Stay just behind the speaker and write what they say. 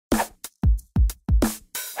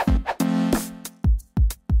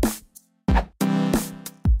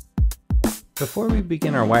Before we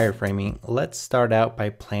begin our wireframing, let's start out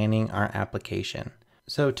by planning our application.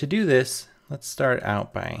 So to do this, let's start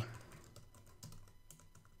out by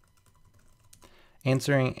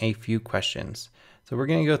answering a few questions. So we're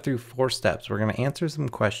going to go through 4 steps. We're going to answer some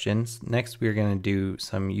questions. Next, we're going to do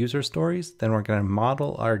some user stories. Then we're going to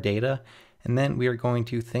model our data. And then we are going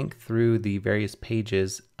to think through the various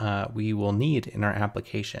pages we will need in our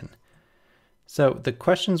application. So the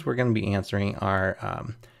questions we're going to be answering are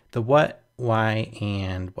the what, why,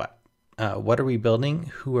 and what. What are we building?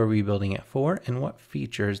 Who are we building it for? And what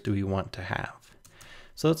features do we want to have?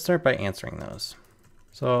 So let's start by answering those.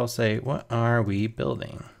 So I'll say, what are we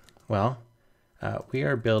building? Well, we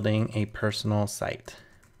are building a personal site,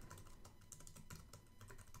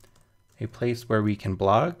 a place where we can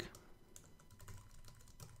blog,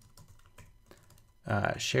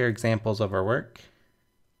 share examples of our work,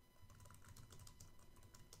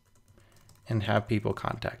 and have people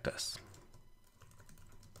contact us.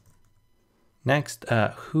 Next,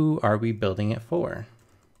 who are we building it for?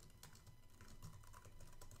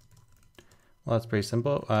 Well, that's pretty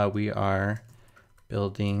simple. We are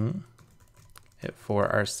building it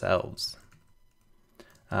for ourselves,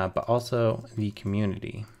 but also the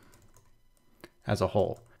community as a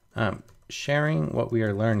whole. Sharing what we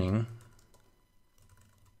are learning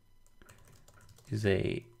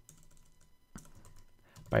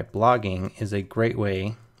by blogging is a great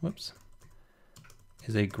way,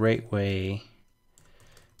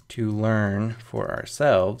 to learn for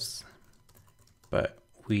ourselves, but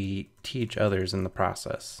we teach others in the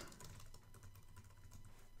process.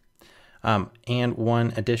 And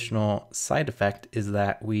one additional side effect is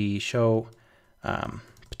that we show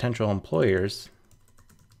potential employers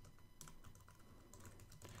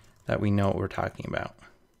that we know what we're talking about.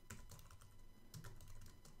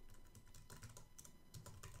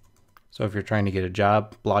 So if you're trying to get a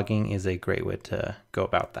job, blogging is a great way to go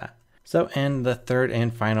about that. So, and the third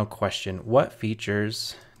and final question, what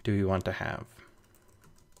features do we want to have?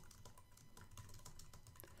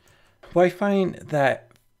 Well, I find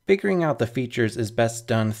that figuring out the features is best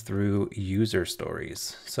done through user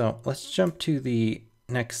stories. So let's jump to the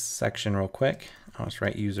next section real quick. I'll just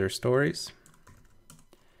write user stories.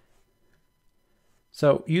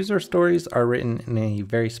 So user stories are written in a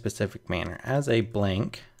very specific manner. As a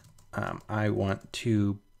blank, I want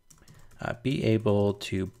to be able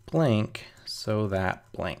to blank so that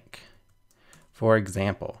blank. For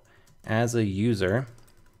example, as a user,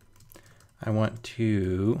 I want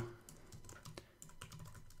to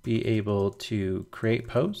be able to create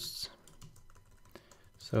posts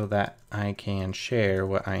so that I can share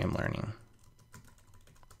what I am learning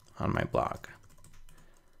on my blog.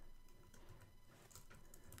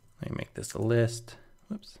 Let me make this a list.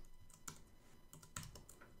 Whoops.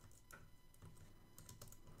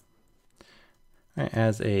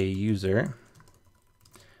 As a user,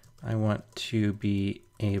 I want to be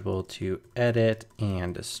able to edit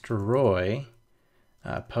and destroy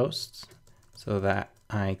posts so that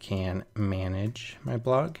I can manage my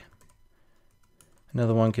blog.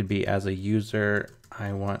 Another one could be, as a user,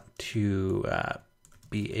 I want to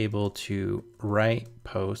be able to write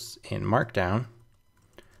posts in Markdown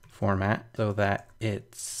format so that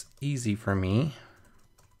it's easy for me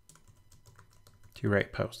to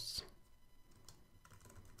write posts.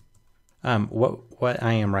 What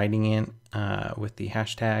I am writing in with the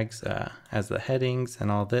hashtags as the headings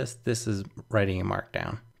and all this is writing in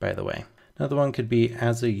Markdown, by the way. Another one could be,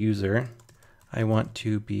 as a user, I want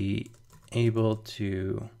to be able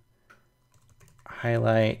to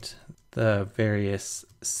highlight the various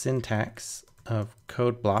syntax of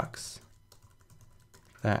code blocks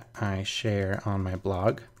that I share on my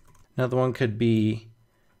blog. Another one could be,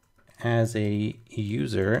 as a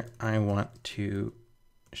user, I want to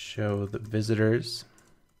show the visitors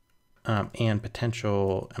and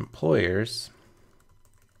potential employers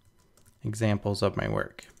examples of my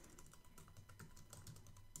work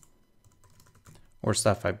or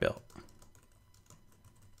stuff I built.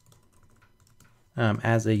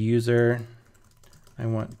 As a user, I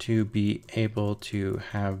want to be able to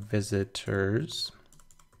have visitors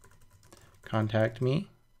contact me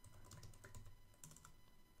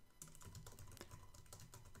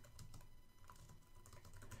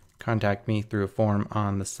through a form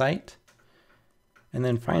on the site. And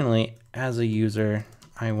then finally, as a user,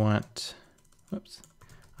 I want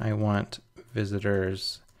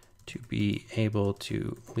visitors to be able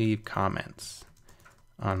to leave comments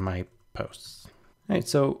on my posts. All right,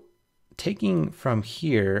 so taking from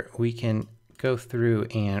here, we can go through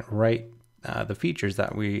and write the features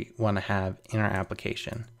that we want to have in our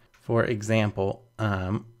application. For example,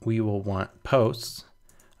 we will want posts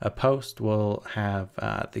A post will have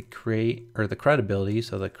the create or the credibility,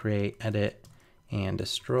 so the create, edit, and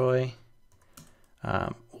destroy.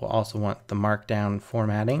 We'll also want the markdown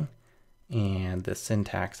formatting and the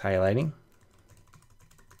syntax highlighting.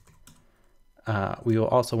 We will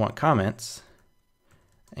also want comments,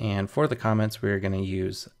 and for the comments we're going to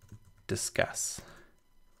use discuss,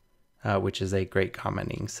 which is a great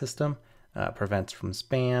commenting system, prevents from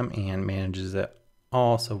spam and manages it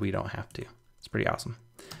all so we don't have to. It's pretty awesome.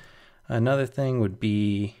 Another thing would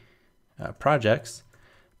be projects.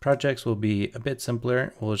 Projects will be a bit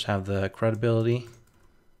simpler. We'll just have the credibility,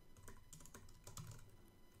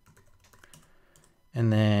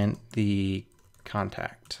 and then the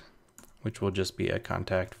contact, which will just be a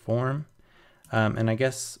contact form. And I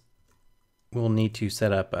guess we'll need to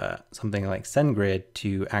set up something like SendGrid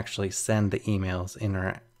to actually send the emails in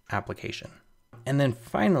our application. And then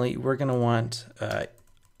finally, we're going to want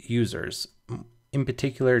users. In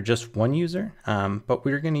particular, just one user, but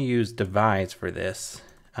we're going to use devise for this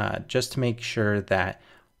just to make sure that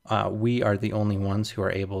we are the only ones who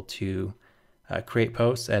are able to create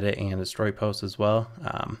posts, edit, and destroy posts as well.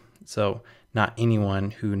 So not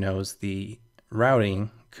anyone who knows the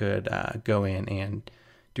routing could go in and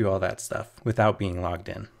do all that stuff without being logged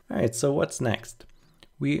in. All right, so what's next?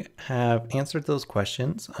 We have answered those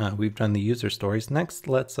questions. We've done the user stories. Next,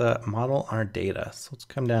 let's model our data. So let's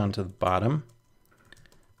come down to the bottom.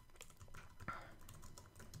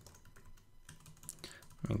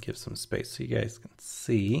 Let me give some space so you guys can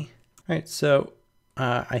see. All right, so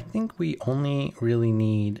I think we only really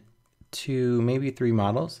need 2, maybe 3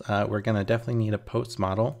 models. We're gonna definitely need a post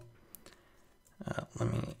model.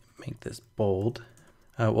 Let me make this bold.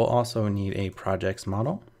 We'll also need a projects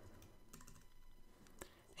model.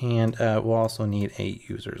 And we'll also need a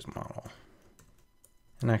users model.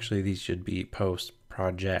 And actually these should be post,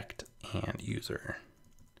 project, and user,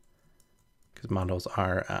 because models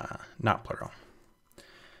are not plural.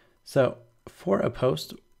 So for a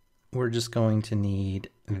post, we're just going to need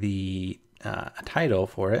the title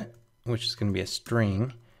for it, which is going to be a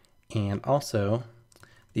string, and also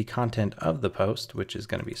the content of the post, which is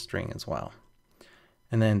going to be a string as well.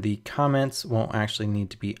 And then the comments won't actually need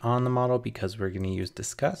to be on the model because we're going to use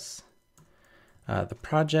discuss. The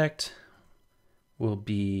project will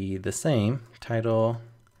be the same, title,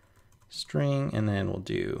 string, and then we'll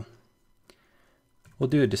do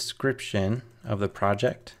a description of the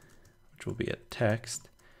project, which will be a text.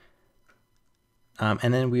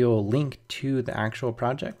 And then we will link to the actual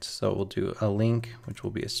project. So we'll do a link, which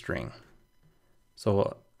will be a string. So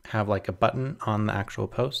we'll have like a button on the actual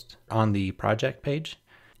post on the project page.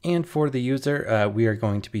 And for the user, we are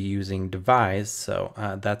going to be using devise. So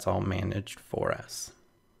that's all managed for us.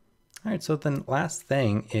 All right, so the last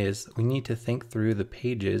thing is we need to think through the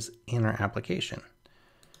pages in our application.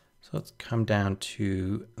 So let's come down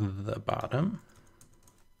to the bottom.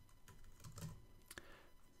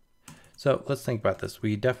 So let's think about this.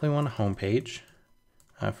 We definitely want a home page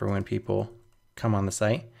for when people come on the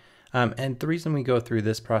site. And the reason we go through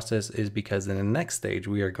this process is because in the next stage,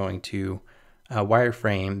 we are going to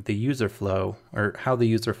wireframe the user flow, or how the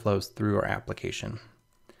user flows through our application.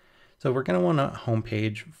 So we're going to want a home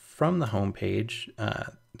page. From the home page,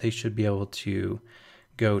 they should be able to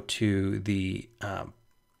go to the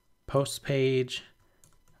posts page,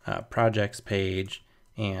 projects page,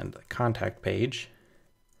 and contact page.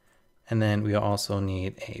 And then we also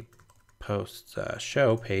need a post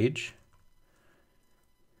show page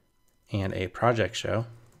and a project show.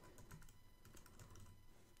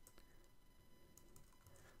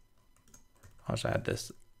 I'll just add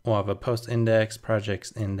this. We'll have a post index,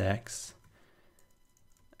 projects index,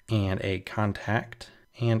 and a contact.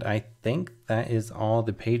 And I think that is all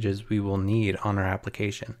the pages we will need on our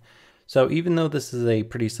application. So even though this is a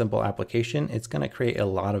pretty simple application, it's going to create a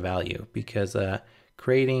lot of value because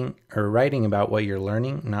creating or writing about what you're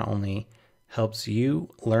learning not only helps you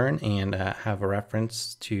learn and have a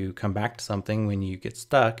reference to come back to something when you get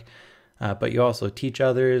stuck, but you also teach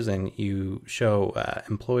others and you show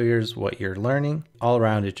employers what you're learning. All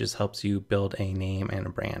around, it just helps you build a name and a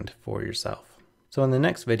brand for yourself. So in the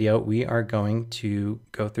next video, we are going to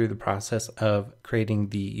go through the process of creating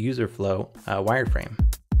the user flow wireframe.